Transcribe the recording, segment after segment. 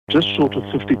just short of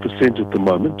 50% at the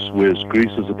moment, whereas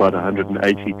Greece is about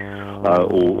 180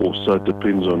 or so. It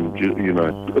depends on,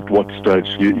 at what stage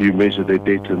you measure their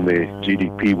debt and their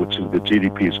GDP, which is the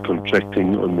GDP is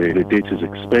contracting and their debt is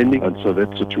expanding, and so that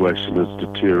situation is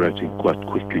deteriorating quite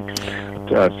quickly.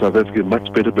 South Africa is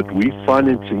much better, but we're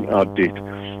financing our debt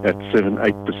at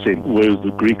 7-8%, whereas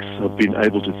the Greeks have been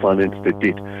able to finance their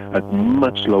debt at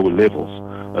much lower levels,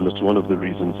 and it's one of the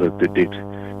reasons that the debt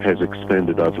has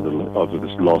expanded over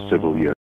this last several years.